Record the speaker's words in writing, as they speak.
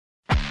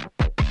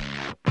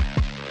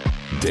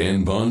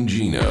Dan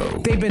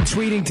Bongino. They've been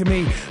tweeting to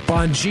me,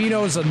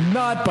 Bongino's a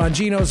nut,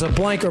 Bongino's a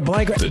blanker.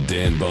 The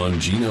Dan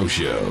Bongino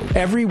Show.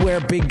 Everywhere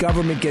big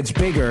government gets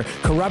bigger,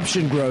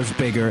 corruption grows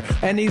bigger,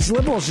 and these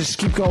liberals just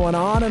keep going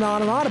on and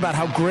on and on about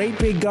how great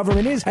big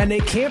government is, and they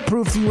can't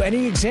prove to you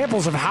any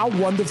examples of how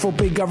wonderful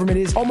big government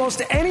is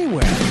almost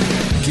anywhere.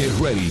 Get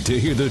ready to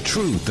hear the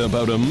truth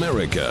about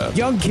America.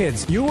 Young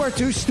kids, you are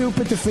too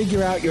stupid to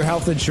figure out your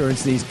health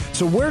insurance needs,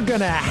 so we're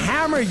going to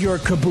hammer your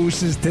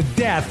cabooses to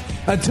death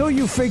until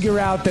you figure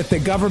out that the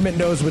government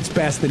knows what's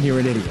best and you're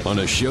an idiot. On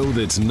a show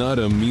that's not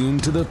immune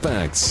to the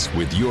facts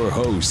with your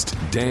host,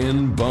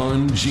 Dan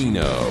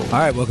Bongino. All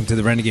right, welcome to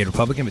the Renegade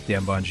Republican with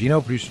Dan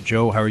Bongino. Producer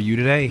Joe, how are you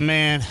today?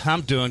 Man,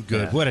 I'm doing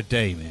good. Yeah. What a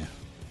day, man.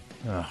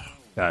 Oh,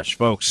 gosh,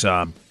 folks,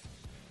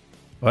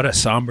 what a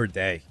somber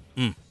day.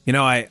 You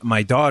know,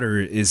 my daughter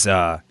is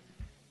at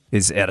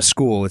a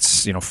school.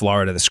 It's,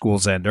 Florida, the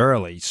schools end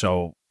early.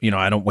 So,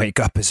 I don't wake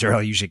up as early.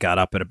 I usually got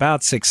up at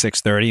about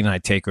 6:30, and I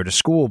take her to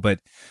school. But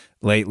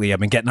lately, I've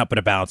been getting up at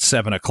about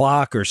 7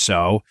 o'clock or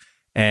so.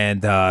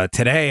 And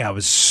today, I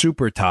was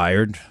super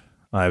tired.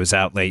 I was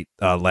out late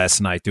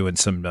last night doing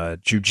some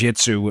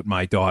jujitsu with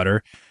my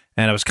daughter,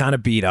 and I was kind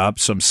of beat up.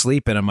 So I'm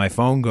sleeping, and my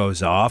phone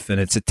goes off, and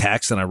it's a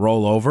text, and I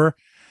roll over.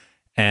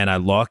 And I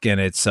look, and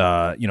it's,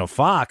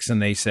 Fox,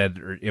 and they said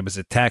it was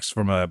a text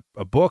from a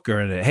booker,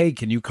 and hey,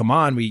 can you come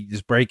on?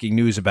 There's breaking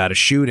news about a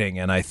shooting.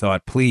 And I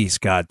thought, please,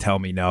 God, tell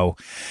me no.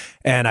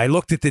 And I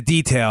looked at the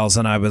details,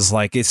 and I was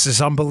like, this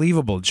is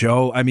unbelievable,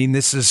 Joe. I mean,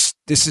 this is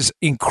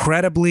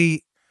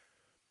incredibly,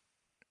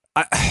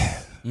 as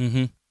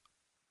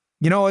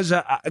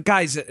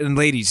guys and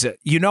ladies,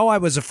 I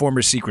was a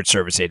former Secret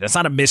Service agent. That's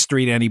not a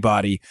mystery to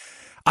anybody.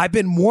 I've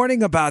been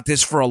warning about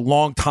this for a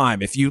long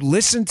time. If you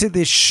listen to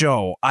this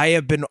show, I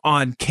have been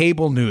on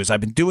cable news. I've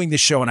been doing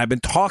this show, and I've been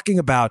talking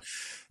about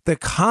the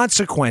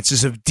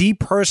consequences of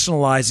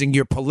depersonalizing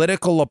your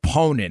political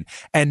opponent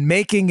and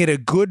making it a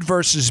good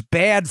versus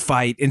bad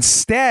fight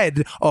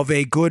instead of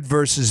a good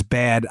versus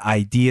bad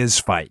ideas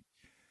fight.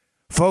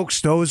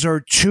 Folks, those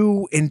are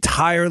two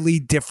entirely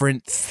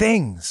different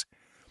things.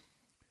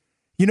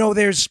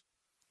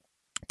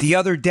 The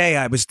other day,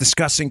 I was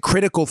discussing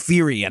critical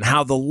theory and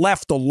how the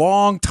left a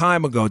long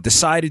time ago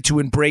decided to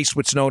embrace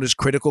what's known as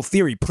critical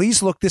theory.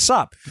 Please look this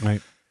up. Right.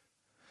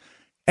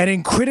 And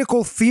in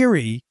critical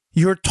theory,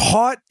 you're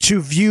taught to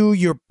view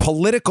your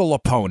political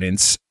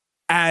opponents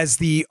as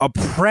the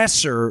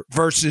oppressor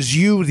versus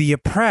you, the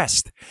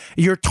oppressed.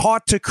 You're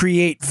taught to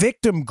create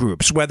victim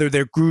groups, whether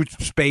they're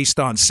groups based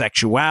on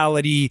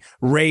sexuality,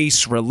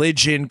 race,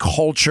 religion,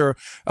 culture,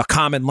 a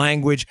common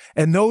language,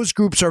 and those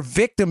groups are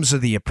victims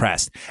of the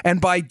oppressed. And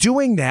by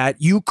doing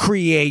that, you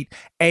create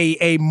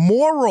a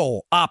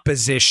moral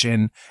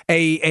opposition,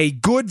 a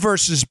good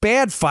versus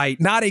bad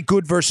fight, not a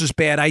good versus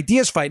bad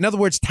ideas fight. In other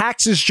words,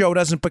 taxes, Joe,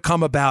 doesn't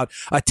become about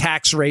a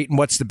tax rate and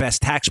what's the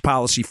best tax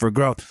policy for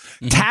growth.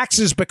 Mm-hmm.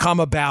 Taxes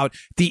become about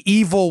the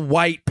evil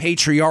white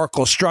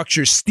patriarchal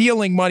structure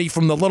stealing money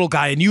from the little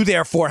guy, and you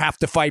therefore have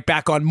to fight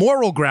back on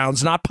moral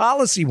grounds, not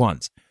policy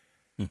ones.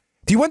 Do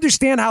you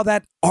understand how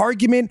that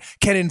argument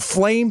can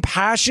inflame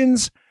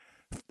passions?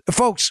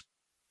 Folks,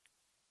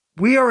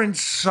 we are in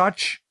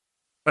such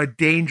a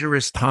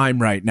dangerous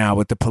time right now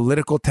with the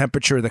political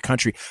temperature of the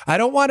country. I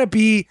don't want to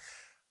be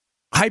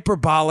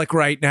hyperbolic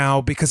right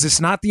now because it's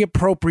not the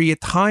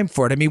appropriate time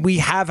for it. I mean,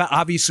 we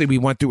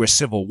went through a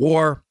civil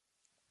war.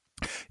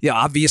 Yeah,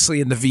 obviously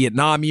in the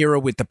Vietnam era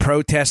with the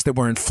protests that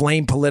were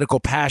inflamed political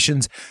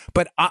passions.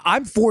 But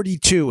I'm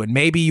 42, and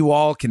maybe you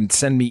all can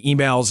send me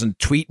emails and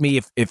tweet me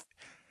if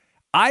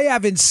I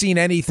haven't seen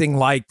anything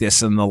like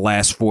this in the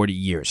last 40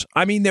 years.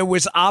 I mean, there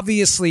was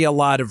obviously a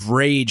lot of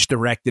rage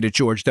directed at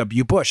George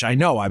W. Bush. I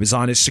know. I was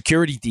on his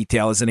security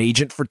detail as an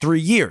agent for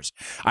 3 years.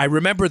 I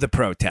remember the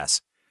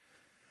protests.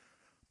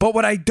 But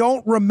what I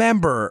don't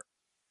remember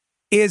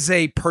is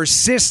a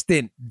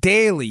persistent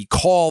daily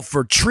call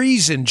for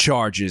treason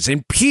charges,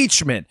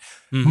 impeachment,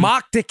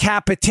 mock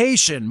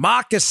decapitation,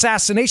 mock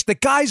assassination. The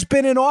guy's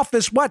been in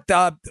office, what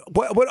are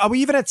we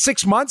even at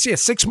 6 months? Yeah,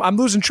 6 months. I'm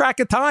losing track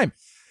of time.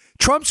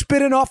 Trump's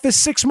been in office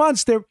 6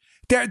 months. There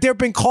have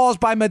been calls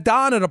by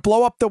Madonna to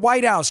blow up the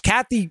White House,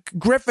 Kathy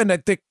Griffin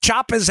to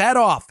chop his head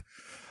off.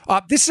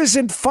 This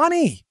isn't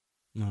funny.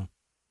 No.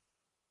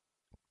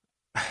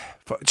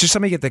 Just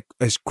let me get a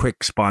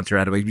quick sponsor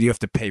out of it. You have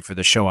to pay for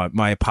the show.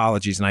 My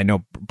apologies, and I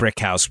know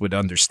Brickhouse would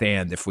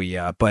understand if we,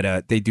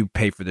 but they do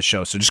pay for the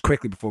show. So just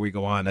quickly before we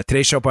go on,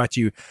 today's show brought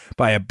to you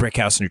by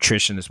Brickhouse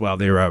Nutrition as well.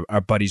 They're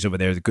our buddies over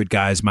there, the good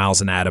guys,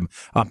 Miles and Adam.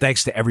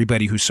 Thanks to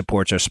everybody who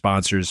supports our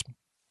sponsors.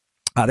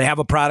 They have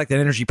a product, an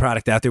energy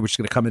product out there, which is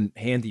going to come in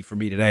handy for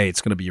me today. It's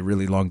going to be a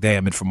really long day.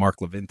 I'm in for Mark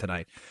Levin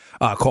tonight,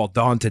 called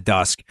Dawn to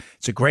Dusk.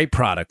 It's a great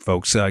product,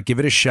 folks. Give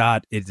it a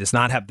shot. It does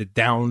not have the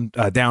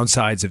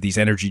downsides of these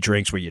energy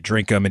drinks where you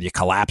drink them and you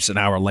collapse an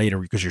hour later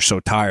because you're so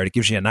tired. It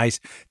gives you a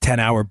nice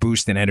 10-hour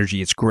boost in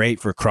energy. It's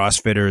great for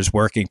CrossFitters,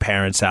 working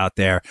parents out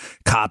there,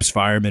 cops,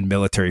 firemen,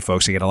 military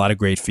folks. I get a lot of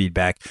great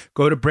feedback.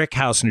 Go to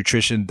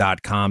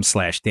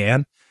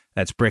brickhousenutrition.com/Dan.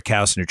 That's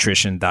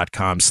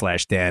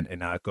brickhousenutrition.com/Dan,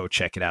 and go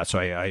check it out. So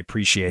I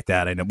appreciate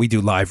that. I know we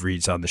do live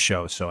reads on the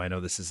show, so I know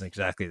this isn't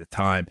exactly the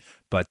time,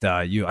 but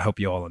I hope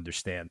you all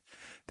understand.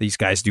 These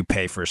guys do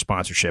pay for a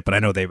sponsorship, and I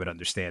know they would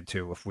understand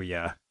too if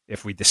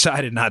we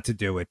decided not to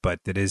do it. But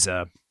it is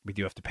we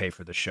do have to pay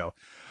for the show.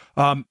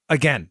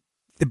 Again,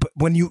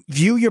 when you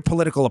view your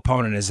political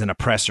opponent as an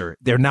oppressor,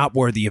 they're not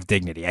worthy of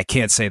dignity. I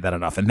can't say that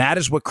enough. And that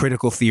is what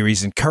critical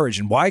theories encourage.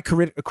 And why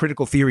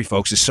critical theory,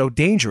 folks, is so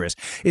dangerous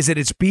is that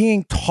it's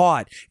being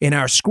taught in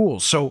our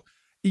schools. So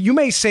you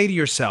may say to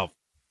yourself,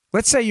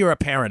 let's say you're a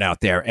parent out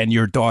there and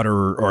your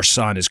daughter or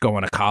son is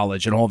going to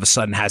college and all of a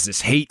sudden has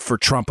this hate for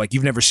Trump like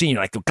you've never seen.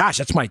 You're like, gosh,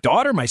 that's my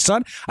daughter, my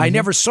son. I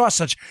never saw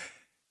such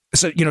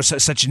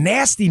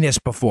nastiness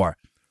before.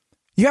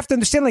 You have to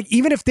understand, like,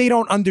 even if they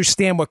don't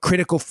understand what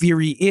critical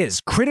theory is,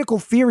 critical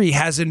theory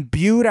has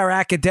imbued our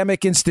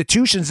academic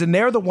institutions, and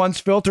they're the ones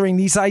filtering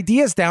these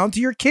ideas down to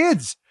your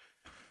kids.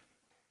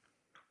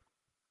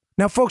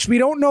 Now, folks, we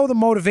don't know the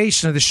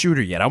motivation of the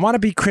shooter yet. I want to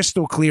be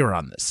crystal clear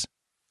on this.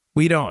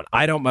 We don't.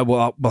 I don't.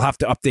 We'll have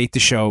to update the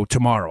show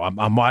tomorrow.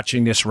 I'm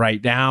watching this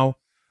right now.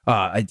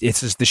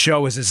 The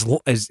show is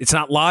it's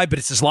not live, but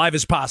it's as live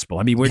as possible.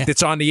 I mean,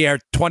 it's on the air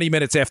 20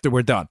 minutes after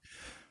we're done.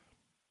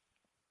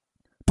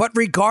 But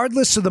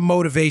regardless of the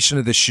motivation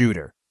of the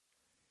shooter,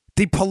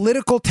 the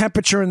political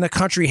temperature in the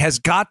country has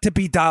got to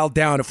be dialed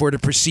down if we're to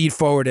proceed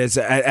forward as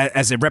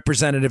a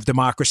representative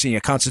democracy, a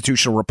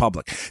constitutional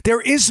republic.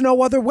 There is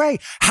no other way.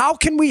 How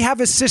can we have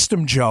a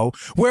system, Joe,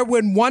 where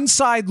when one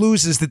side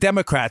loses, the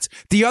Democrats,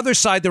 the other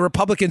side, the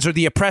Republicans, are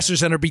the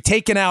oppressors and are be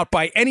taken out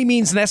by any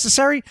means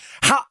necessary?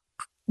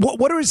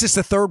 What is this,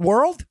 the third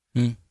world?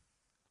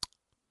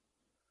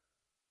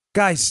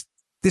 Guys,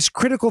 this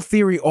critical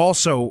theory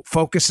also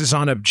focuses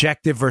on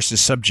objective versus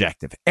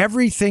subjective.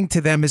 Everything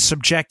to them is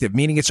subjective,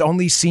 meaning it's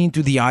only seen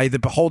through the eye of the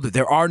beholder.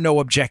 There are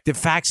no objective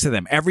facts to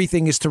them.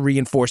 Everything is to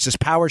reinforce this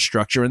power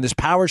structure, and this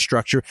power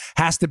structure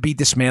has to be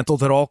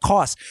dismantled at all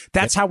costs.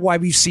 That's why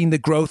we've seen the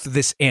growth of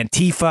this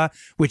Antifa,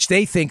 which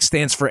they think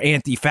stands for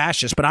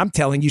anti-fascist, but I'm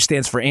telling you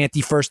stands for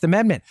anti-First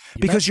Amendment,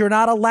 because you're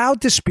not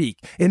allowed to speak.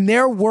 In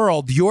their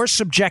world, your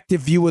subjective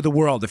view of the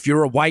world, if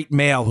you're a white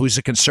male who's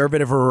a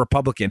conservative or a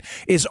Republican,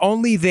 is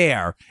only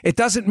there. It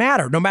doesn't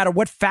matter. No matter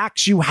what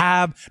facts you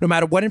have, no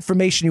matter what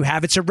information you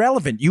have, it's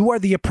irrelevant. You are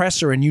the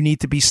oppressor and you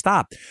need to be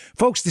stopped.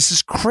 Folks, this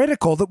is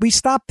critical that we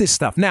stop this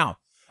stuff. Now,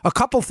 a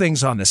couple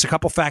things on this, a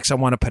couple facts I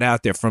want to put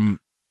out there from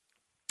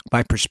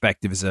my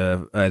perspective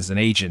as an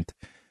agent.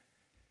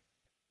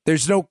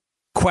 There's no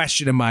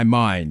question in my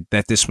mind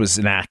that this was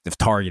an act of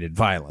targeted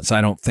violence. I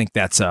don't think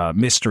that's a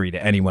mystery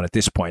to anyone at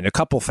this point. A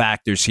couple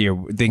factors here,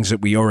 things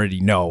that we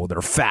already know that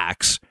are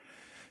facts,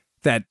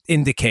 that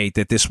indicate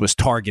that this was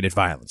targeted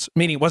violence.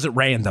 Meaning it wasn't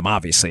random,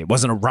 obviously. It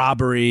wasn't a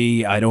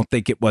robbery. I don't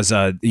think it was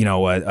a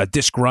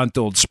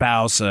disgruntled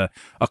spouse, a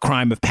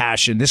crime of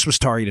passion. This was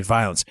targeted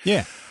violence.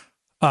 Yeah.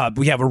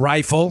 We have a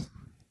rifle.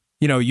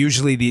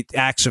 Usually the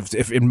acts of,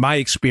 in my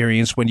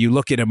experience, when you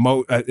look at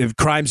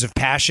crimes of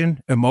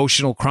passion,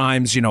 emotional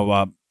crimes,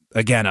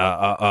 again,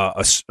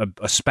 a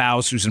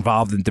spouse who's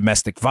involved in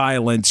domestic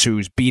violence,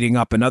 who's beating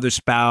up another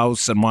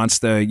spouse and wants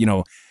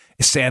to,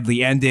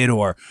 sadly end it,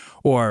 or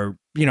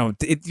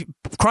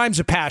crimes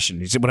of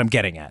passion is what I'm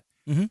getting at.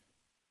 Mm-hmm.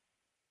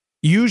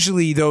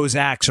 Usually those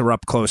acts are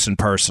up close and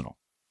personal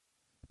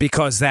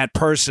because that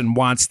person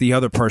wants the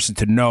other person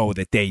to know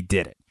that they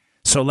did it.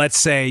 So let's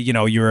say,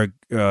 you're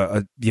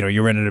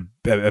you're in an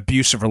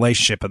abusive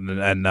relationship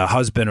and the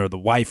husband or the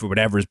wife or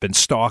whatever has been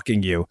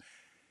stalking you.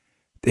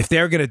 If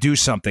they're going to do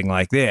something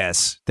like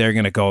this, they're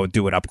going to go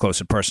do it up close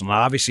and personal.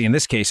 Now, obviously, in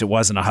this case, it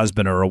wasn't a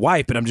husband or a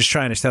wife, but I'm just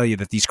trying to tell you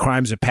that these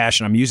crimes of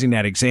passion, I'm using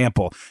that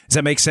example. Does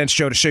that make sense,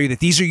 Joe, to show you that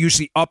these are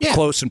usually up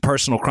close and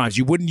personal crimes?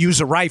 You wouldn't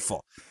use a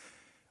rifle.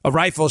 A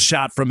rifle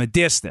shot from a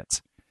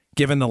distance.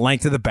 Given the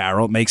length of the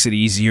barrel, it makes it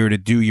easier to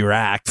do your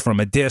act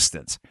from a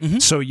distance. Mm-hmm.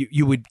 So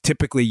you would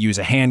typically use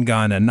a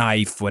handgun, a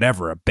knife,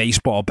 whatever, a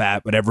baseball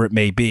bat, whatever it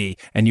may be,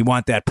 and you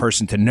want that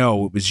person to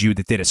know it was you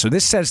that did it. So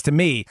this says to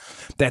me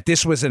that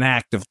this was an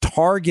act of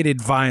targeted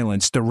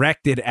violence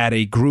directed at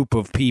a group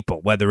of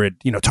people, whether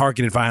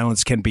targeted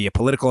violence can be a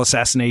political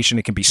assassination,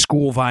 it can be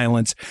school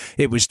violence.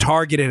 It was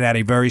targeted at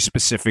a very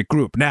specific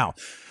group. Now,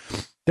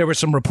 there were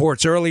some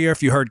reports earlier,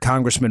 if you heard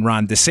Congressman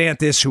Ron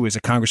DeSantis, who is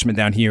a congressman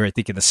down here, I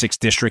think in the 6th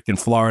District in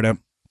Florida.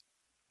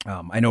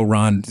 I know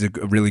Ron's a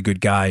really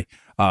good guy.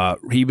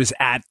 He was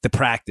at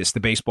the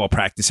baseball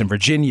practice in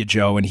Virginia,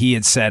 Joe, and he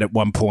had said at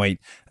one point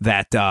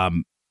that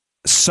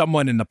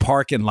someone in the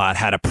parking lot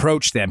had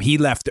approached them. He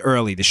left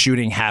early. The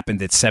shooting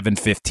happened at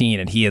 7:15,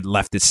 and he had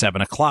left at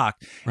 7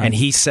 o'clock. Right. And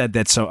he said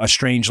that a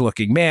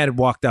strange-looking man had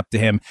walked up to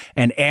him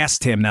and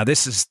asked him, now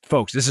this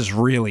is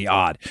really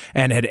odd,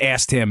 and had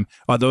asked him,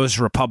 are those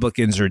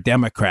Republicans or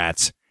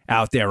Democrats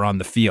out there on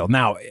the field?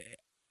 Now,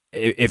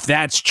 if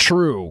that's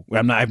true,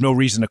 I have no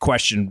reason to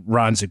question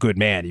Ron's a good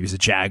man. He was a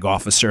JAG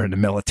officer in the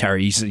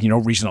military. He's no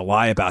reason to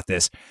lie about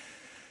this.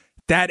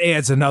 that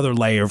adds another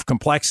layer of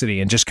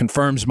complexity and just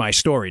confirms my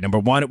story. Number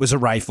one, it was a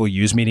rifle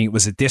use, meaning it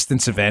was a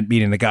distance event,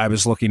 meaning the guy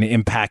was looking to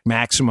impact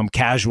maximum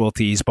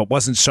casualties, but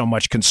wasn't so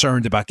much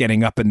concerned about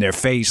getting up in their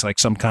face like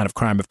some kind of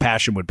crime of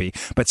passion would be.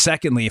 But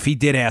secondly, if he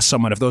did ask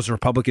someone if those are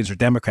Republicans or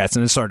Democrats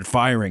and then started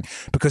firing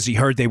because he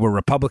heard they were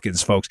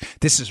Republicans, folks,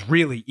 this is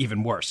really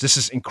even worse. This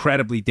is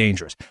incredibly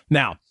dangerous.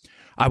 Now,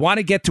 I want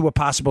to get to a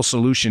possible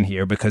solution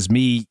here because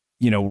me,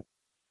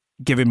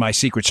 given my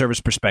Secret Service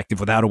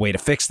perspective without a way to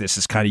fix this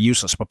is kind of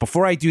useless. But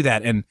before I do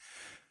that, and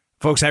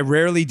folks, I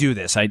rarely do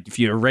this. If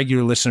you're a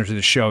regular listener to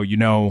the show,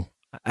 Joe,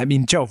 how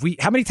many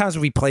times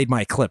have we played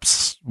my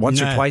clips?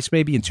 Once or twice,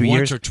 maybe in 2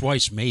 years? Once or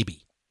twice,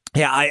 maybe.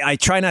 Yeah, I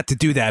try not to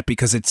do that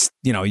because it's,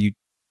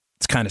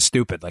 it's kind of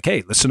stupid. Like,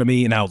 hey, listen to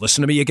me now,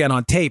 listen to me again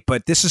on tape.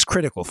 But this is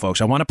critical, folks.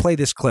 I want to play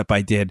this clip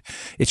I did.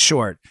 It's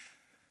short.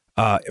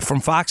 From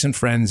Fox and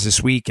Friends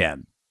this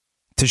weekend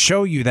to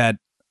show you that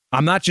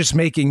I'm not just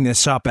making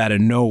this up out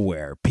of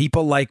nowhere.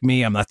 People like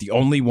me, I'm not the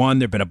only one.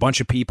 There have been a bunch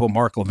of people,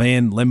 Mark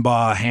Levin,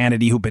 Limbaugh,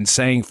 Hannity, who've been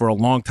saying for a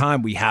long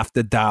time, we have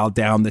to dial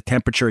down the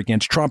temperature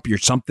against Trump.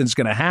 Something's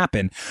going to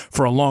happen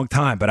for a long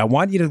time. But I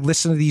want you to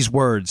listen to these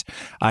words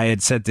I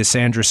had said to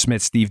Sandra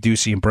Smith, Steve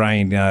Ducey, and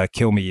Brian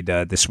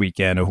Kilmeade this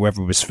weekend, or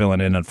whoever was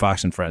filling in on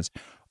Fox and Friends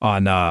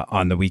on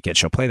the weekend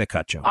show. Play the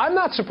cut, Joe. I'm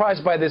not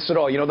surprised by this at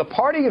all. The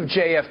party of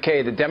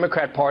JFK, the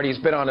Democrat Party, has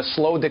been on a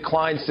slow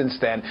decline since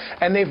then,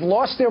 and they've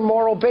lost their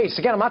moral base.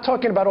 Again, I'm not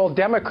talking about all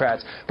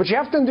Democrats, but you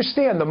have to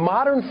understand the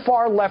modern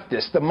far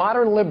leftist, the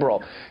modern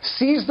liberal,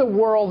 sees the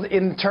world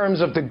in terms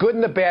of the good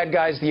and the bad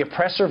guys, the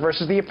oppressor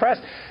versus the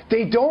oppressed.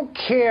 They don't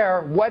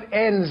care what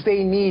ends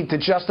they need to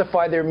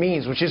justify their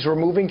means, which is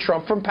removing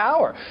Trump from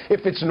power.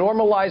 If it's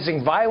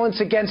normalizing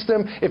violence against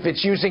him, if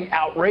it's using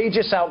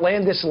outrageous,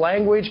 outlandish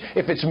language,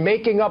 if it's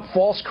making up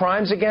false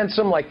crimes against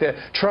them, like the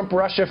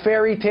Trump-Russia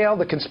fairy tale,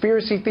 the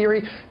conspiracy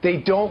theory, they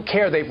don't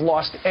care. They've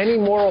lost any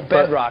moral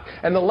bedrock,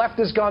 and the left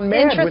has gone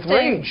mad with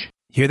rage.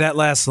 Hear that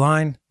last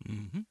line?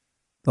 Mm-hmm.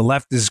 The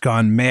left has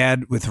gone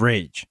mad with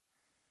rage.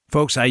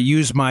 Folks, I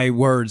use my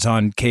words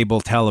on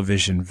cable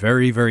television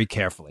very, very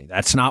carefully.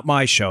 That's not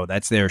my show.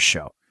 That's their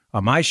show.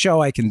 On my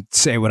show, I can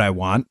say what I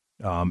want,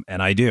 and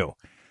I do.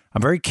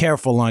 I'm very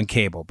careful on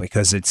cable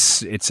because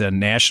it's a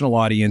national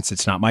audience.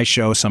 It's not my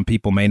show. Some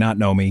people may not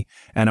know me,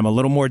 and I'm a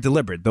little more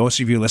deliberate. Those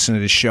of you listening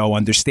to this show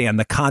understand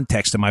the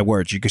context of my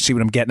words. You can see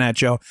what I'm getting at,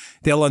 Joe?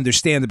 They'll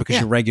understand it because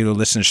you're regular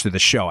listeners to the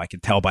show. I can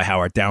tell by how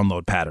our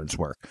download patterns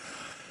work.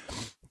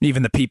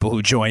 Even the people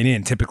who join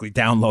in typically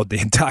download the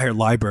entire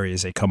library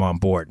as they come on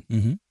board.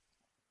 Mm-hmm.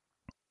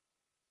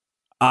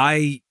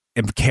 I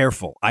am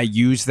careful. I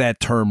use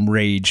that term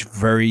rage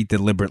very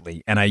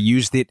deliberately, and I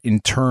used it in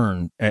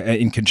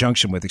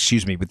conjunction with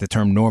the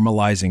term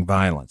normalizing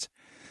violence.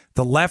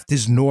 The left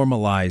has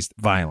normalized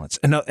violence.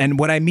 And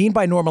what I mean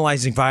by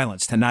normalizing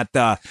violence, to not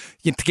to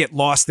get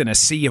lost in a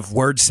sea of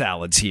word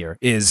salads here,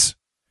 is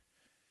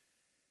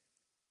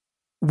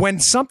when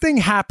something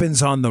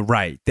happens on the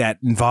right that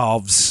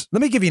involves,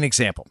 let me give you an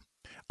example.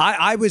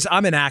 I'm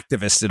an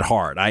activist at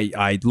heart.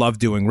 I love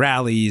doing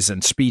rallies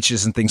and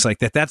speeches and things like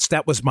that.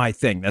 That was my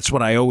thing. That's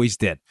what I always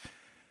did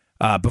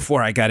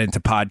before I got into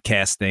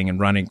podcasting and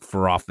running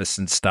for office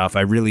and stuff.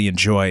 I really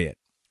enjoy it.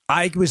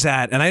 I was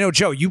at, and I know,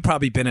 Joe, you've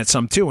probably been at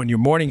some too in your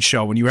morning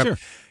show when you were. Sure.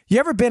 You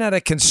ever been at a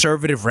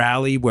conservative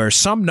rally where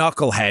some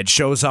knucklehead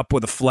shows up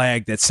with a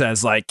flag that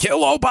says like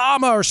 "Kill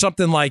Obama" or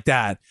something like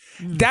that?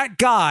 That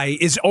guy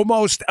is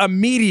almost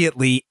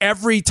immediately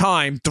every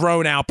time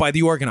thrown out by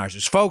the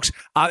organizers. Folks,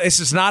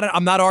 this is not.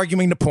 I'm not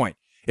arguing the point.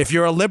 If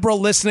you're a liberal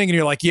listening and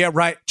you're like, yeah,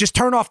 right, just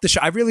turn off the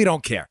show. I really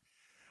don't care.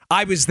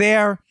 I was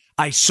there.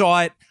 I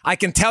saw it. I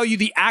can tell you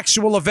the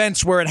actual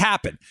events where it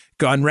happened.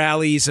 Gun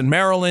rallies in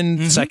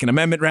Maryland, Second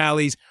Amendment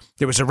rallies.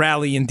 There was a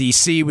rally in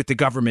D.C. with the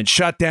government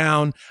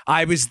shutdown.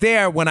 I was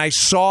there when I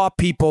saw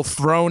people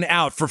thrown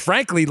out for,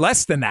 frankly,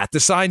 less than that.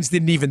 The signs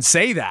didn't even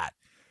say that.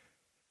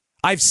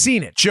 I've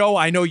seen it. Joe,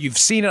 I know you've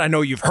seen it. I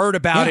know you've heard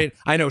about it.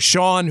 I know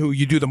Sean, who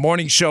you do the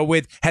morning show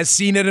with, has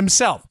seen it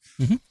himself.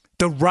 Mm-hmm.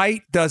 The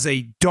right does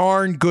a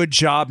darn good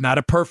job, not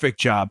a perfect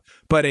job,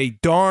 but a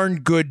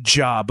darn good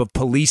job of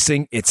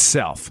policing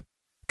itself.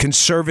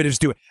 Conservatives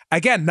do it.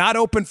 Again, not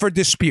open for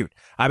dispute.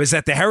 I was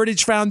at the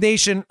Heritage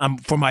Foundation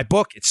for my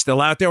book. It's still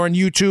out there on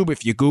YouTube.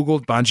 If you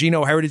Googled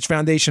Bongino Heritage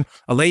Foundation,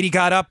 a lady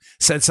got up,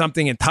 said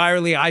something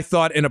entirely, I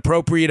thought,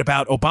 inappropriate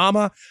about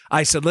Obama.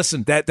 I said,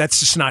 listen, that's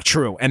just not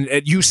true. And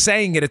you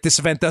saying it at this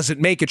event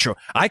doesn't make it true.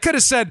 I could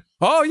have said,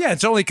 oh, yeah,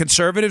 it's only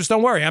conservatives.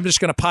 Don't worry. I'm just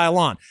going to pile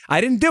on.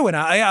 I didn't do it.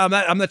 I'm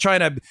not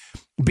trying to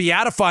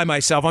beatify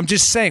myself. I'm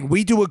just saying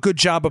we do a good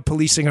job of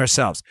policing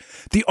ourselves.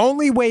 The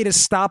only way to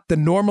stop the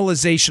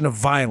normalization of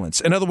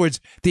violence, in other words,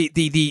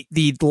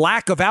 the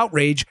lack of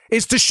outrage,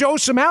 is to show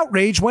some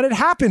outrage when it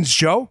happens,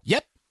 Joe.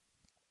 Yep.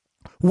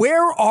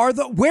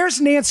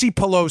 Where's Nancy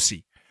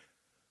Pelosi?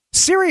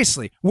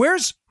 Seriously,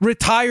 where's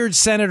retired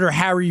Senator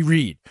Harry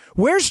Reid?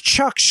 Where's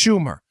Chuck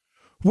Schumer?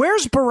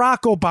 Where's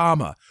Barack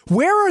Obama?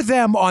 Where are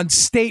them on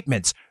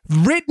statements,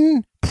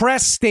 written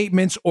press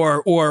statements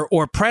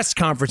or press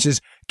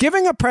conferences,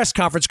 giving a press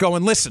conference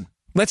going, listen,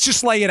 let's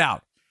just lay it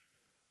out.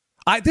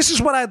 This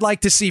is what I'd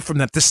like to see from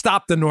them to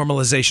stop the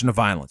normalization of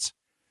violence.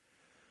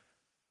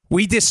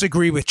 We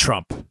disagree with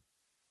Trump.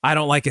 I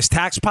don't like his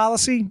tax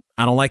policy.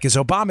 I don't like his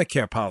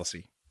Obamacare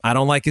policy. I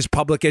don't like his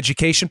public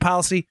education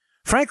policy.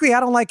 Frankly, I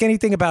don't like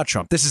anything about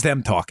Trump. This is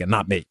them talking,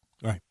 not me.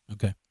 Right.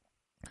 Okay.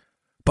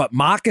 But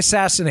mock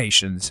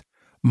assassinations,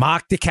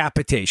 mock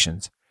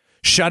decapitations,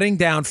 shutting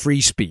down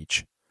free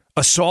speech,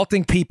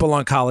 assaulting people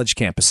on college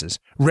campuses,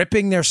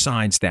 ripping their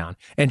signs down,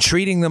 and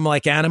treating them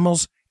like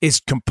animals is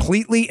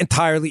completely,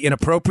 entirely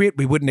inappropriate.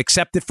 We wouldn't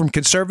accept it from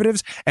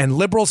conservatives and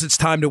liberals. It's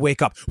time to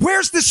wake up.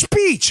 Where's the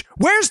speech?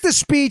 Where's the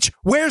speech?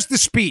 Where's the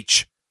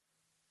speech?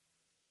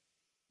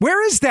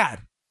 Where is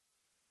that?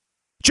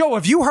 Joe,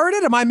 have you heard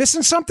it? Am I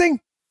missing something?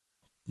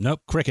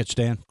 Nope. Crickets,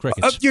 Dan.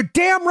 Crickets. You're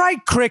damn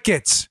right,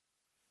 crickets.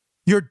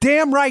 You're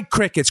damn right,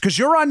 crickets, because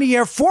you're on the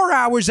air 4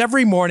 hours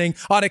every morning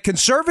on a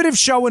conservative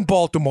show in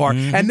Baltimore,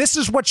 and this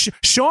is what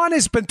Sean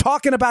has been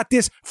talking about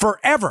this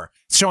forever.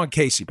 Sean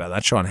Casey, by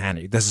not Sean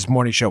Hannity. This is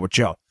Morning Show with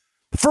Joe.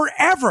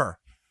 Forever.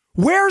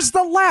 Where's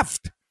the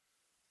left?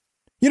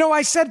 You know,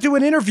 I said to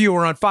an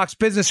interviewer on Fox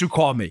Business who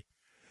called me,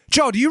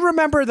 Joe, do you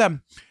remember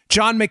the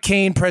John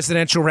McCain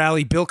presidential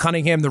rally? Bill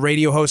Cunningham, the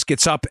radio host,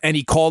 gets up and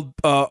he called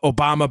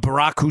Obama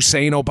Barack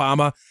Hussein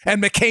Obama,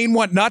 and McCain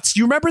went nuts.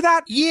 You remember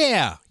that?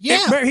 Yeah.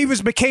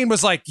 McCain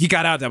was like, he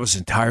got out. That was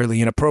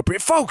entirely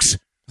inappropriate. Folks,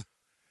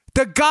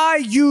 the guy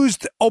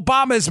used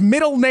Obama's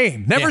middle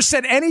name, never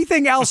said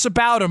anything else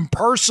about him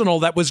personal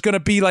that was going to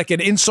be like an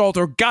insult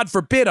or, God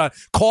forbid, a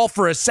call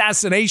for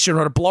assassination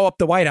or to blow up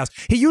the White House.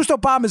 He used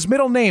Obama's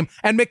middle name,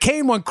 and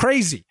McCain went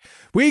crazy.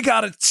 We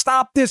got to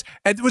stop this.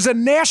 And it was a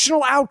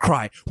national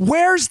outcry.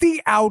 Where's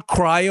the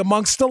outcry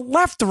amongst the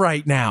left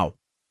right now?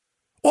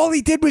 All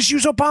he did was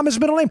use Obama's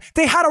middle name.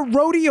 They had a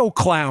rodeo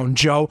clown,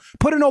 Joe,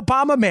 put an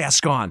Obama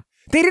mask on.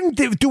 They didn't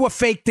do a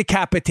fake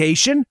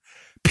decapitation.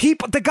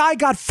 The guy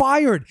got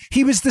fired.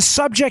 He was the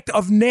subject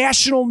of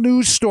national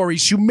news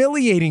stories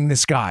humiliating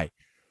this guy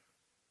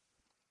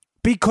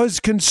because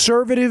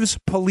conservatives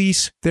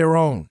police their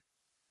own.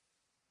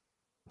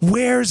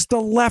 Where's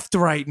the left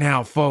right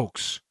now,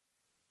 folks?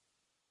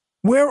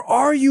 Where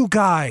are you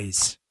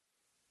guys?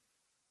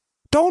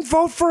 Don't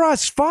vote for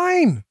us.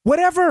 Fine.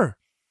 Whatever.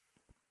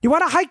 You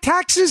want to hike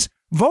taxes?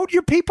 Vote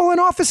your people in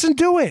office and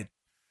do it.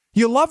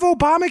 You love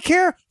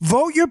Obamacare?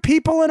 Vote your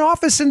people in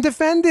office and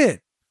defend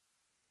it.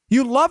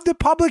 You love the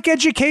public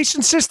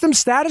education system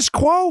status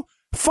quo?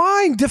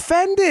 Fine,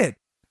 defend it.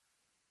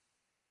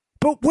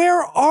 But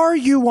where are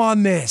you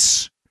on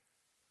this?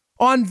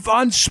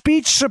 On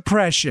speech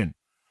suppression,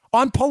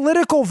 on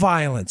political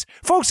violence.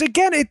 Folks,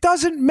 again, it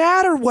doesn't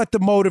matter what the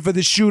motive of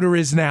the shooter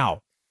is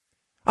now.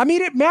 I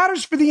mean, it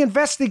matters for the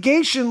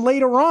investigation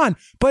later on,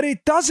 but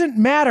it doesn't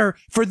matter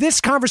for this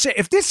conversation.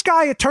 If this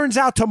guy, it turns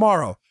out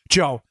tomorrow,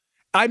 Joe,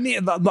 I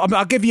mean,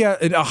 I'll give you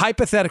a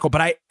hypothetical,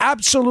 but I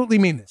absolutely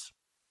mean this.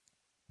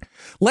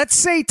 Let's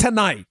say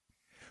tonight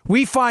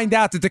we find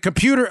out that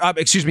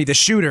the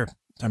shooter,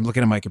 I'm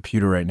looking at my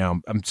computer right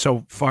now. I'm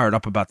so fired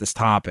up about this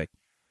topic.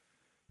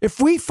 If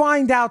we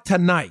find out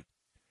tonight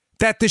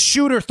that the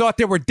shooter thought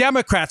there were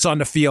Democrats on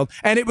the field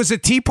and it was a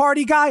Tea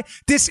Party guy,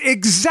 this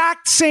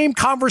exact same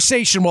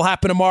conversation will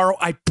happen tomorrow.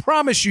 I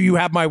promise you, you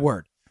have my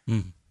word.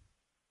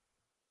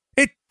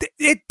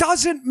 It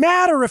doesn't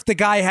matter if the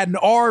guy had an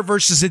R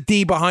versus a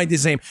D behind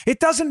his name. It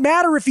doesn't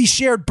matter if he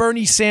shared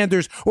Bernie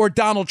Sanders or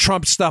Donald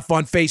Trump stuff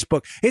on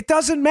Facebook. It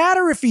doesn't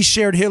matter if he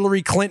shared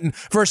Hillary Clinton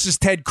versus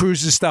Ted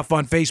Cruz's stuff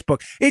on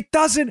Facebook. It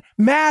doesn't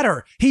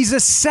matter. He's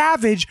a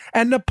savage,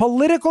 and the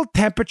political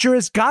temperature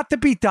has got to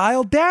be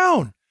dialed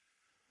down.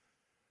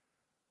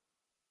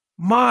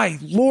 My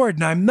Lord,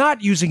 and I'm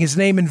not using his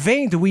name in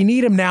vain. Do we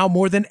need him now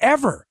more than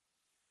ever?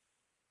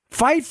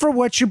 Fight for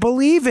what you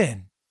believe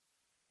in.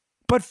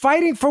 But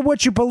fighting for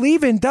what you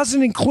believe in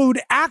doesn't include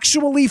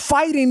actually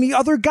fighting the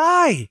other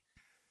guy.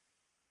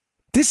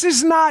 This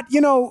is not,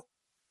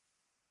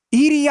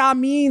 Idi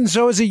Amin,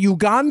 so is it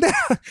Uganda?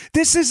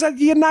 This is the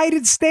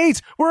United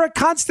States. We're a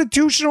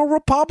constitutional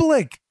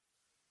republic.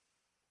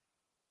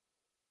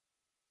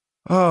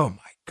 Oh,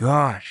 my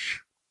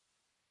gosh.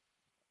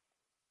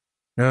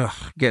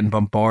 Ugh, getting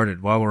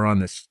bombarded while we're on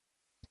this.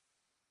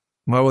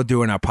 While we're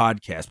doing our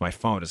podcast, my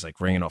phone is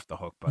like ringing off the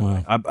hook.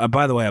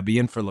 By the way, I'll be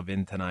in for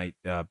Levin tonight.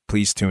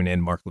 Please tune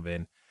in, Mark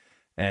Levin.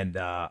 And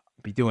I'll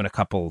be doing a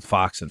couple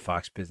Fox and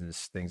Fox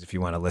Business things if you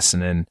want to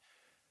listen in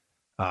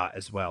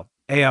as well.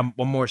 Hey,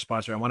 one more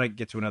sponsor. I want to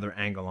get to another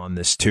angle on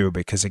this too,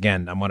 because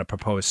again, I want to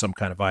propose some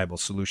kind of viable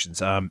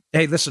solutions.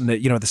 Hey, listen,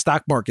 the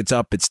stock market's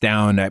up, it's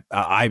down.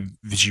 I,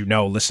 as you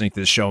know, listening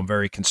to the show, I'm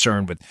very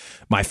concerned with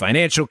my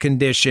financial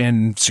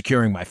condition,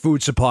 securing my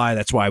food supply.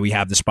 That's why we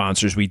have the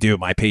sponsors we do,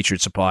 My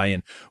Patriot Supply,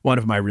 and one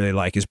of them I really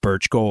like is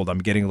Birch Gold. I'm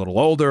getting a little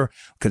older,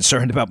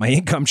 concerned about my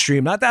income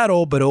stream. Not that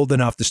old, but old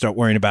enough to start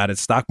worrying about it.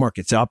 Stock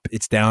market's up,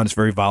 it's down, it's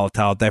very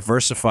volatile.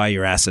 Diversify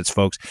your assets,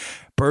 folks.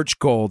 Birch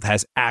Gold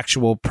has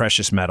actual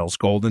precious metals,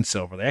 gold and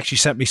silver. They actually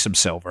sent me some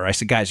silver. I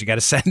said, guys, you got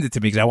to send it to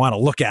me because I want to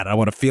look at it. I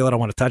want to feel it. I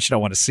want to touch it. I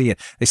want to see it.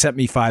 They sent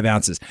me 5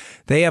 ounces.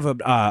 They have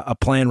a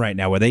plan right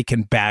now where they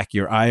can back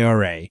your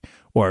IRA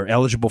or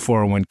eligible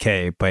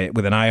 401k, but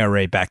with an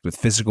IRA backed with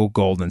physical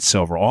gold and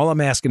silver. All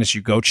I'm asking is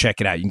you go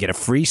check it out. You can get a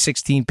free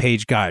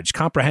 16-page guide. It's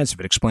comprehensive.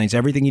 It explains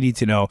everything you need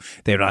to know.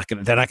 They're not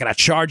going to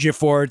charge you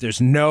for it.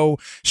 There's no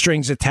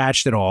strings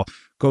attached at all.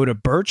 Go to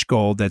Birch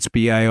Gold. That's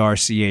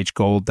BIRCH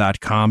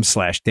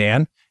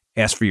gold.com/Dan.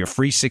 Ask for your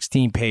free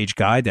 16-page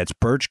guide. That's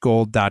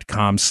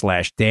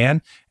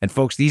birchgold.com/Dan. And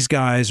folks, these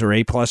guys are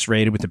A+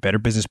 rated with the Better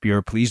Business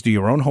Bureau. Please do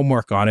your own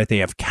homework on it. They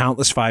have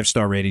countless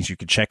 5-star ratings. You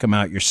can check them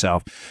out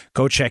yourself.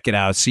 Go check it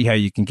out. See how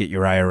you can get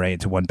your IRA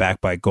into one backed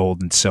by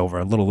gold and silver.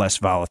 A little less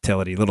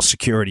volatility, a little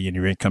security in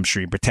your income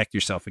stream. Protect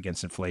yourself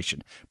against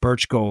inflation.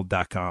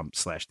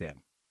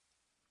 birchgold.com/Dan.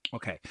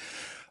 Okay.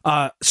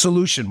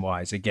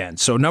 Solution-wise, again,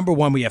 so number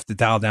one, we have to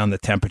dial down the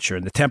temperature,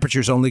 and the temperature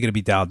is only going to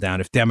be dialed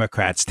down if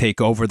Democrats take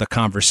over the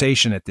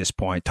conversation at this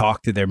point,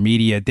 talk to their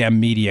Dem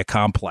media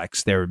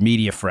complex, their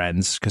media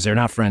friends, because they're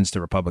not friends to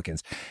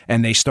Republicans,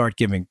 and they start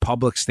giving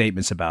public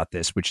statements about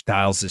this, which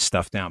dials this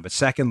stuff down. But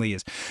secondly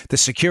is the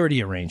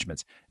security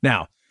arrangements.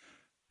 Now,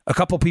 a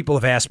couple people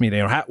have asked me,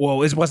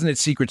 wasn't it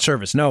Secret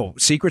Service? No,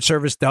 Secret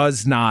Service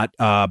does not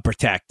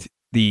protect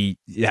the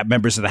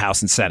members of the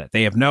House and Senate.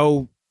 They have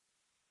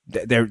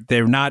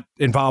They're not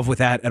involved with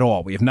that at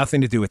all. We have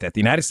nothing to do with that.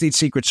 The United States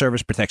Secret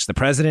Service protects the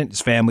president,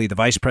 his family, the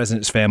vice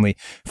president, his family,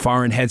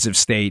 foreign heads of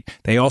state.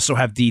 They also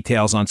have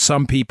details on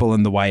some people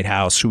in the White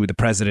House who the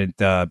president,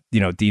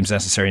 deems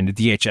necessary, and the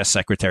DHS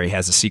secretary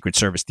has a Secret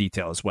Service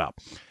detail as well.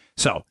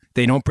 So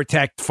they don't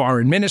protect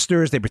foreign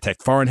ministers. They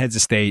protect foreign heads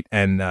of state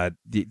and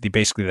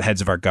basically the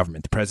heads of our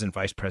government, the president,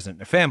 vice president,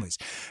 and their families.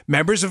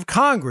 Members of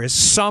Congress,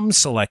 some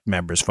select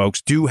members,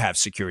 folks, do have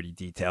security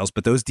details,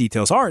 but those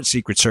details aren't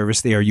Secret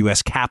Service. They are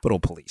U.S. Capitol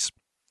Police.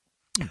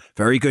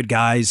 Very good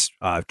guys.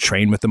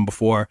 Trained with them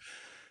before.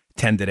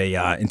 Attended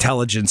a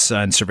intelligence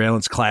and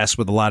surveillance class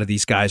with a lot of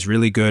these guys.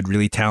 Really good,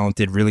 really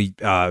talented, really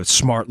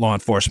smart law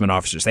enforcement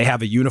officers. They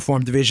have a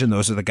uniform division.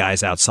 Those are the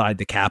guys outside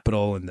the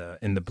Capitol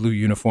in the blue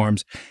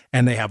uniforms.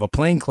 And they have a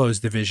plainclothes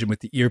division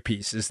with the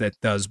earpieces that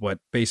does what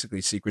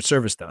basically Secret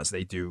Service does.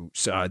 They do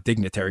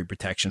dignitary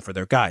protection for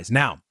their guys.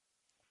 Now,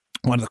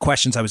 one of the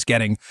questions I was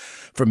getting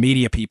from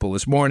media people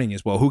this morning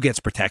is, well, who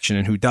gets protection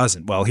and who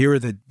doesn't? Well, here are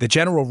the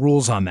general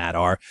rules on that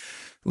are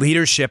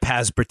leadership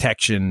has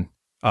protection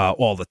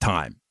all the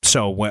time.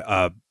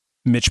 So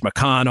Mitch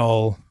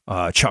McConnell,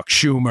 Chuck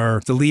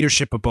Schumer, the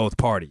leadership of both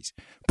parties,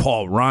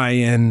 Paul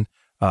Ryan,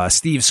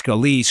 Steve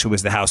Scalise, who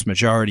is the House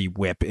Majority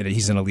Whip, and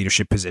he's in a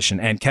leadership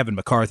position, and Kevin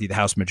McCarthy, the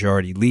House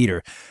Majority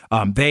Leader.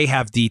 They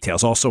have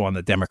details also on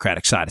the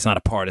Democratic side. It's not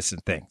a partisan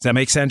thing. Does that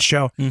make sense,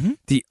 Joe? Mm-hmm.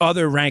 The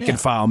other rank and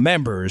file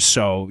members,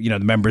 so, the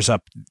members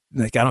up,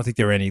 I don't think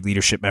there are any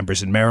leadership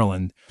members in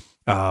Maryland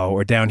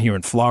or down here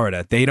in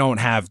Florida. They don't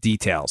have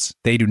details.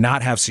 They do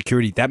not have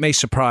security. That may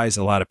surprise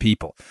a lot of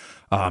people.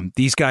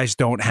 These guys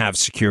don't have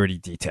security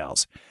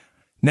details.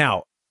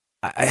 Now,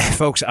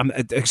 folks,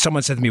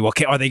 someone said to me, well,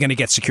 are they going to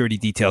get security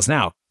details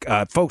now?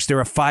 Folks, there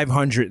are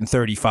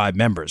 535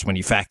 members when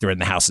you factor in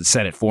the House and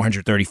Senate,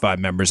 435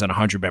 members and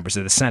 100 members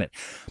of the Senate.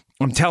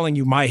 I'm telling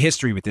you my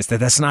history with this,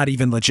 that's not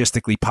even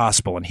logistically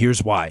possible. And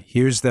here's why.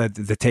 Here's the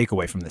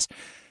takeaway from this.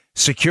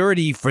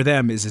 Security for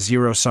them is a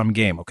zero-sum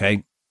game,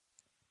 okay?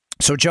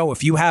 So, Joe,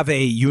 if you have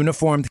a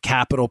uniformed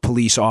Capitol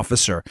Police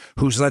officer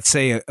who's, let's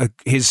say,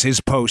 his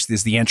post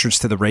is the entrance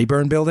to the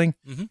Rayburn building,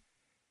 mm-hmm.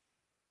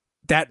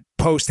 that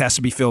post has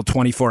to be filled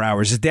 24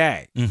 hours a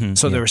day. Mm-hmm,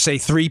 so there are, say,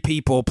 3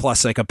 people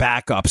plus like a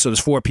backup. So there's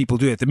 4 people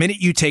do it. The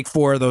minute you take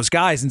 4 of those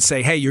guys and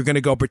say, hey, you're going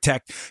to go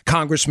protect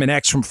Congressman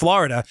X from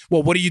Florida,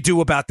 well, what do you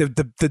do about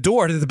the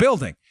door to the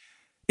building?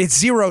 It's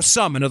zero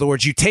sum. In other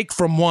words, you take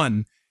from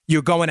one,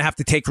 you're going to have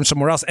to take from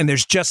somewhere else, and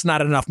there's just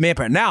not enough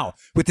manpower. Now,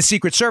 with the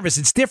Secret Service,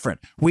 it's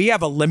different. We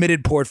have a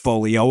limited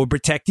portfolio of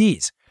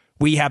protectees.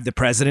 We have the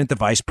president, the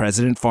vice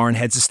president, foreign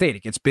heads of state.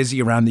 It gets busy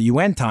around the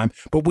UN time,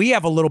 but we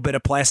have a little bit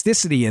of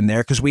plasticity in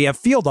there because we have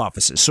field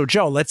offices. So,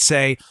 Joe, let's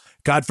say,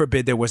 God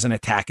forbid, there was an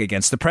attack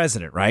against the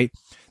president, right?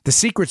 The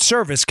Secret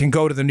Service can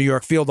go to the New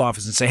York field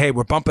office and say, hey,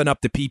 we're bumping up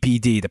the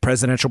PPD, the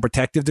Presidential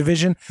Protective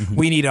Division.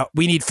 Mm-hmm.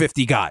 We need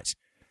 50 guys.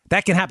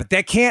 That can happen.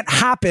 That can't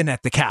happen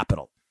at the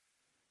Capitol.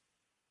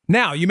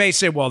 Now, you may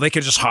say, well, they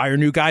could just hire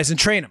new guys and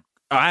train them.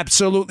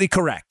 Absolutely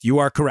correct. You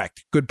are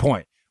correct. Good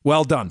point.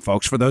 Well done,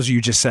 folks, for those of you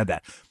who just said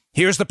that.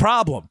 Here's the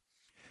problem.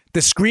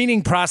 The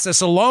screening process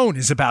alone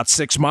is about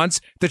 6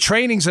 months. The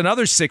training's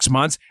another 6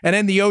 months. And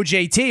then the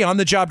OJT,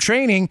 on-the-job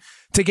training,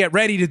 to get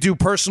ready to do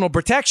personal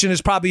protection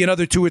is probably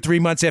another 2 or 3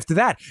 months after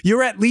that.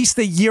 You're at least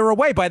a year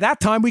away. By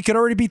that time, we could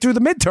already be through the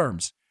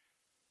midterms.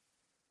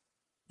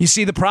 You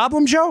see the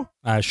problem, Joe?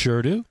 I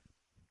sure do.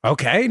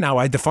 Okay, now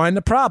I define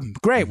the problem.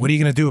 Great. What are you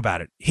going to do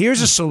about it?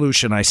 Here's a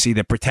solution I see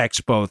that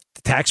protects both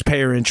the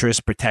taxpayer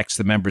interest, protects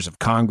the members of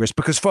Congress.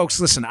 Because, folks,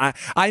 listen,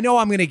 I know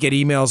I'm going to get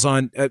emails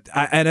on,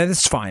 and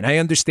it's fine. I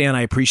understand.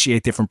 I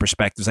appreciate different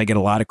perspectives. I get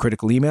a lot of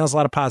critical emails, a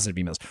lot of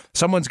positive emails.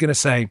 Someone's going to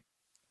say,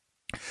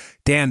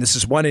 Dan, this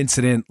is one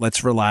incident.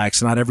 Let's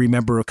relax. Not every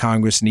member of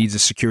Congress needs a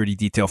security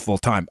detail full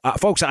time.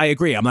 Folks, I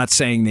agree. I'm not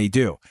saying they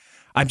do.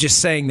 I'm just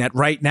saying that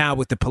right now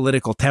with the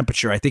political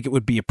temperature, I think it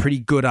would be a pretty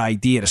good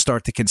idea to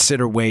start to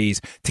consider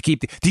ways to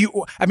keep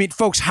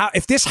folks,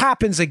 if this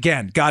happens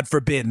again, God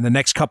forbid, in the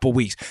next couple of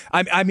weeks,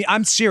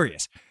 I'm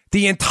serious.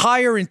 The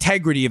entire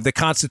integrity of the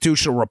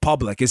constitutional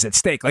republic is at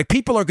stake. Like,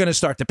 people are going to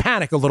start to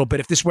panic a little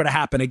bit if this were to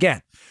happen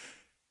again.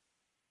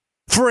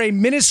 For a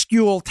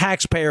minuscule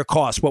taxpayer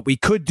cost, what we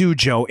could do,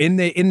 Joe, in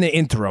the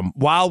interim,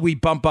 while we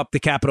bump up the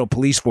Capitol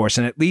Police Force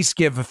and at least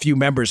give a few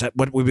members at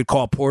what we would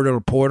call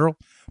portal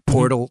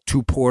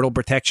to portal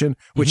protection,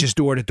 which is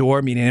door to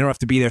door, meaning they don't have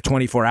to be there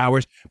 24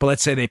 hours. But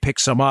let's say they pick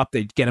some up,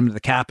 they get them to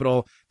the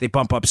Capitol, they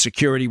bump up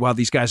security while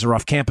these guys are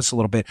off campus a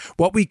little bit.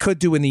 What we could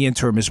do in the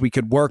interim is we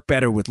could work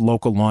better with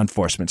local law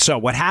enforcement. So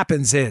what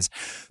happens is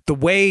the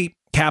way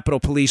Capitol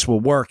Police will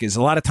work is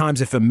a lot of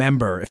times if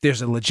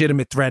there's a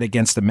legitimate threat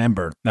against a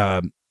member,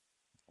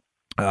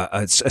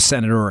 a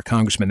senator or a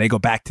congressman, they go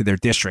back to their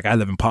district. I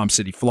live in Palm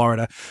City,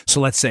 Florida.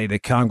 So let's say the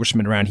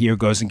congressman around here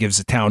goes and gives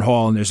a town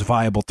hall and there's a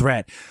viable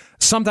threat.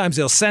 Sometimes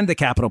they'll send the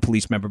Capitol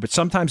Police member, but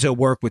sometimes they'll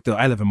work with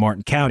I live in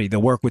Martin County.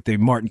 They'll work with the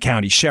Martin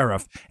County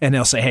sheriff and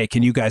they'll say, hey,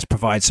 can you guys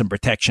provide some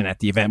protection at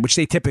the event, which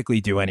they typically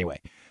do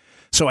anyway.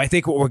 So I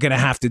think what we're going to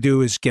have to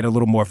do is get a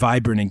little more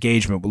vibrant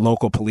engagement with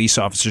local police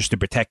officers to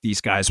protect these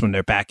guys when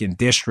they're back in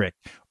district,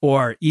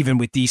 or even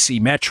with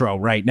DC Metro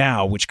right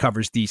now, which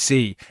covers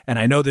DC. And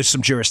I know there's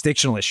some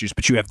jurisdictional issues,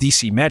 but you have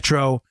DC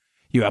Metro,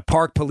 you have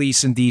Park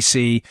Police in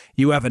DC,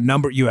 you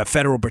have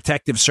Federal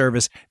Protective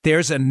Service.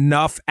 There's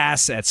enough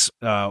assets,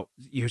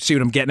 you see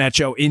what I'm getting at,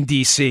 Joe, in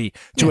DC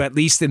to at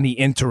least in the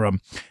interim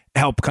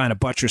help kind of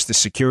buttress the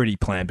security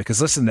plan.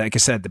 Because listen, like I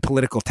said, the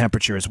political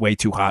temperature is way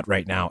too hot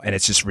right now, and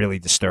it's just really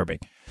disturbing.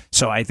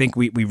 So I think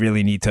we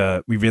really need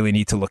to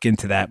look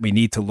into that. We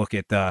need to look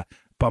at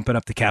bumping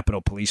up the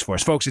Capitol Police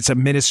Force. Folks, it's a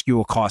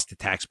minuscule cost to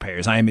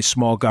taxpayers. I am a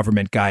small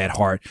government guy at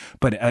heart,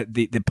 but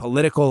the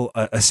political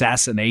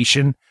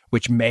assassination,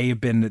 which may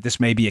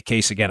be a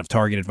case again of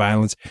targeted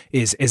violence,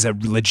 is a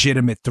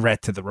legitimate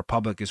threat to the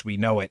republic as we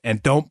know it.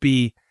 And don't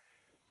be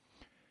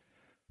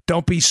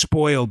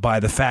spoiled by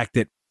the fact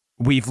that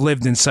we've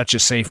lived in such a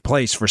safe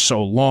place for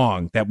so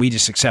long that we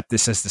just accept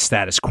this as the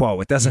status quo.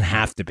 It doesn't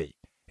have to be.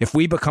 If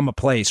we become a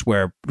place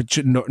where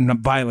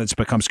violence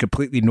becomes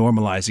completely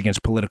normalized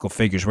against political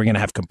figures, we're going to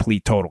have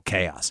complete, total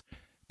chaos.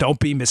 Don't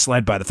be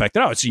misled by the fact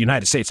that, it's the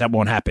United States, that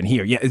won't happen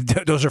here. Yeah,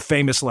 those are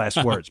famous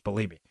last words,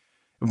 believe me.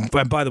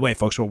 But by the way,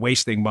 folks, we're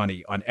wasting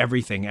money on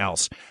everything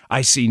else.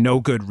 I see no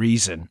good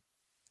reason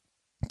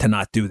to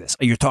not do this.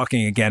 You're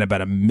talking again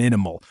about a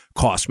minimal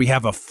cost. We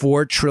have a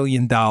 $4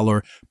 trillion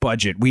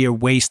budget. We are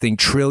wasting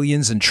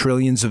trillions and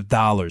trillions of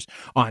dollars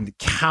on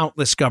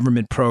countless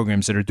government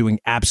programs that are doing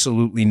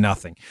absolutely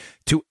nothing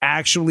to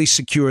actually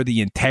secure the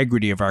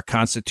integrity of our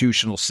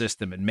constitutional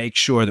system and make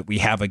sure that we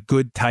have a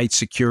good, tight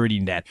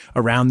security net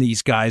around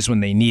these guys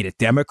when they need it.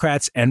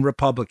 Democrats and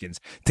Republicans,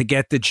 to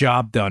get the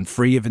job done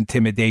free of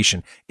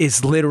intimidation,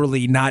 is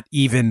literally not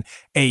even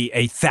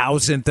a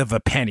thousandth of a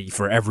penny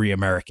for every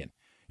American.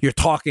 You're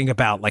talking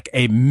about like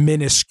a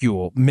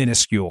minuscule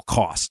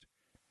cost.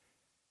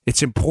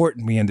 It's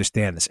important we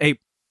understand this. Hey,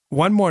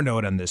 one more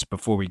note on this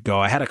before we go.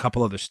 I had a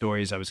couple other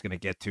stories I was going to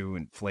get to,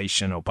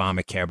 inflation,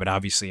 Obamacare, but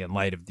obviously in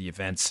light of the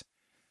events,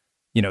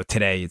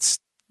 today, it's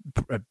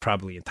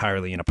probably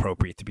entirely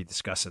inappropriate to be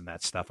discussing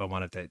that stuff. I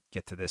wanted to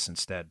get to this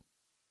instead.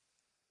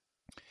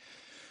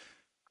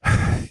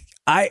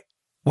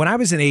 When I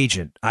was an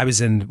agent,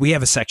 we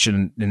have a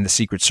section in the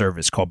Secret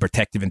Service called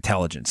Protective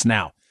Intelligence.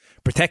 Now,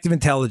 Protective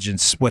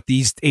Intelligence, what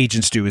these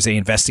agents do is they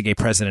investigate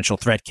presidential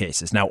threat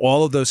cases. Now,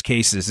 all of those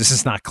cases, this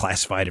is not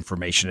classified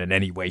information in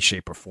any way,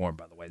 shape, or form,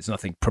 by the way. There's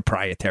nothing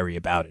proprietary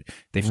about it.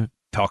 They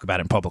talk about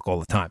it in public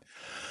all the time.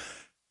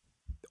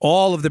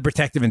 All of the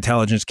Protective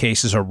Intelligence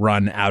cases are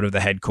run out of the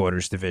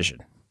headquarters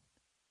division.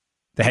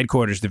 The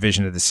headquarters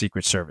division of the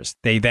Secret Service.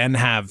 They then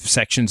have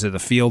sections of the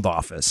field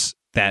office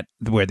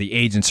where the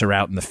agents are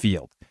out in the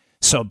field.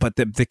 So, but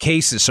the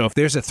cases, so if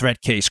there's a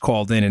threat case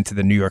called into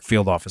the New York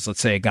field office,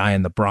 let's say a guy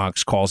in the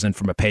Bronx calls in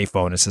from a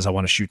payphone and says, I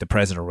want to shoot the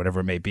president or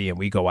whatever it may be, and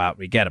we go out and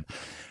we get him.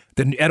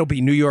 Then it'll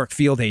be New York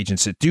field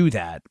agents that do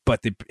that,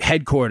 but the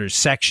headquarters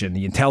section,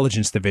 the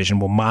intelligence division,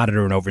 will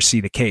monitor and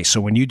oversee the case.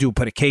 So when you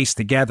put a case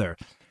together,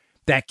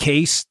 that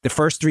case, the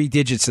first 3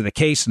 digits of the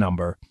case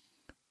number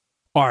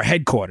are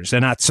headquarters. They're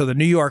not. So the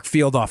New York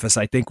field office,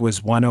 I think,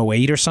 was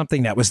 108 or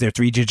something. That was their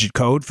 3-digit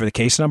code for the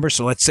case number.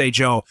 So let's say,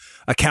 Joe,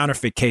 a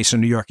counterfeit case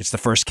in New York, it's the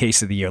first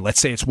case of the year. Let's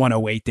say it's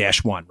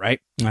 108-1, right?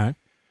 All right.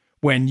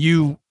 When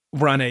you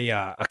run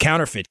a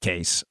counterfeit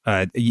case,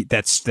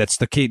 that's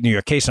the New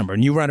York case number,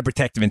 and you run a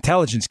protective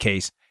intelligence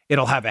case,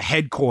 it'll have a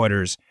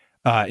headquarters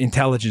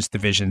intelligence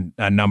division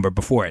number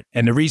before it.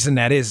 And the reason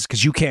that is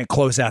because you can't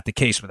close out the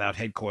case without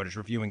headquarters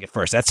reviewing it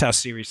first. That's how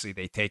seriously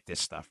they take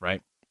this stuff,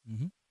 right?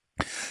 Mm-hmm.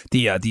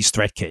 These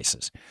threat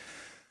cases.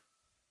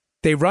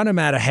 They run them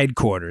out of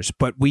headquarters,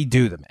 but we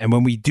do them. And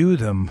when we do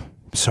them,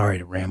 sorry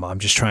to ramble, I'm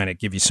just trying to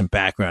give you some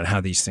background on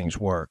how these things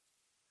work.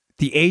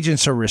 The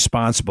agents are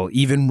responsible,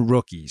 even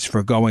rookies,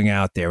 for going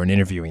out there and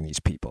interviewing these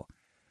people.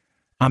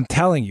 I'm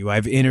telling you,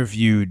 I've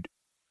interviewed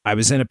I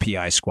was in a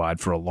PI squad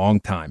for a long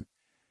time.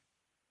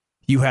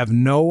 You have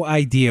no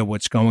idea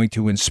what's going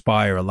to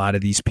inspire a lot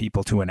of these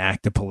people to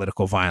enact a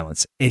political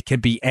violence. It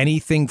could be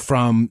anything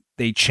from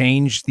they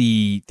change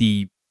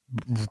the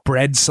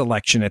bread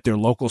selection at their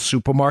local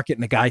supermarket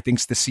and the guy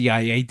thinks the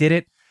CIA did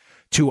it,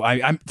 to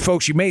I'm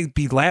folks, you may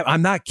be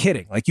I'm not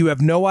kidding. Like, you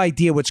have no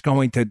idea what's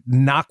going to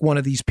knock one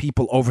of these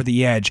people over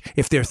the edge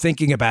if they're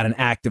thinking about an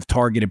act of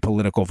targeted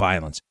political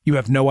violence. You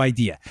have no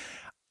idea.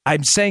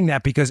 I'm saying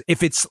that because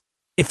if it's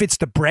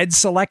the bread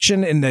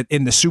selection in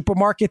the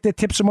supermarket that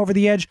tips them over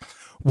the edge,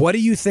 what do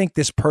you think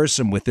this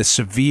person with a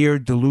severe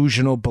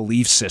delusional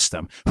belief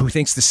system who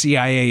thinks the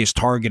CIA is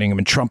targeting him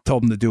and Trump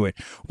told him to do it,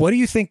 what do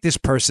you think this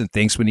person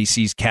thinks when he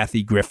sees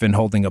Kathy Griffin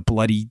holding a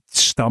bloody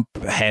stump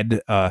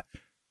head of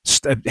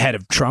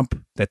Trump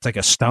that's like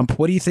a stump?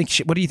 What do you think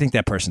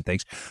that person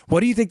thinks? What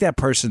do you think that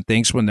person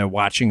thinks when they're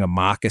watching a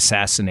mock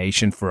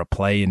assassination for a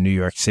play in New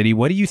York City?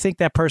 What do you think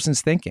that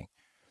person's thinking?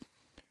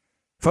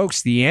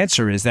 Folks, the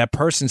answer is that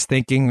person's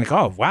thinking like,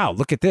 oh, wow,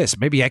 look at this.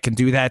 Maybe I can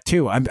do that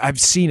too. I've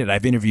seen it.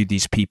 I've interviewed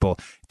these people.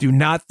 Do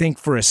not think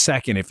for a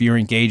second, if you're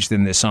engaged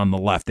in this on the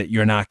left, that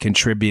you're not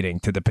contributing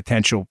to the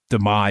potential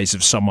demise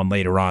of someone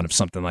later on if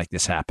something like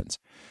this happens.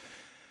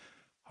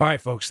 All right,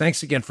 folks,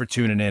 thanks again for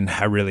tuning in.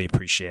 I really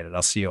appreciate it.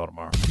 I'll see you all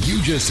tomorrow.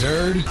 You just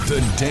heard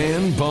The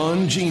Dan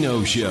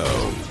Bongino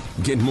Show.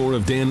 Get more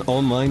of Dan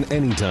online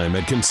anytime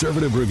at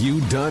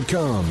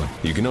conservativereview.com.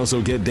 You can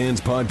also get Dan's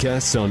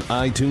podcasts on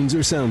iTunes or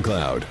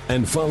SoundCloud.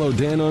 And follow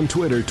Dan on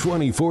Twitter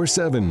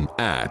 24/7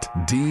 at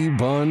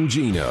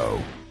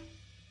DBongino.